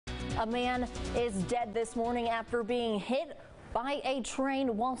A man is dead this morning after being hit by a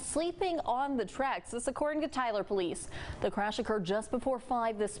train while sleeping on the tracks. This according to Tyler police. The crash occurred just before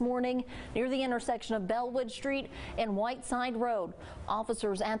 5 this morning near the intersection of Bellwood Street and Whiteside Road.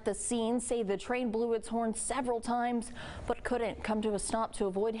 Officers at the scene say the train blew its horn several times but couldn't come to a stop to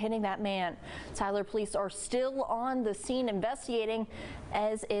avoid hitting that man. Tyler police are still on the scene investigating,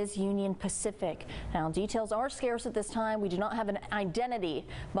 as is Union Pacific. Now, details are scarce at this time. We do not have an identity,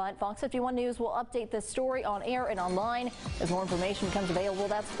 but Fox 51 News will update this story on air and online as more information becomes available.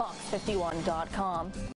 That's fox51.com.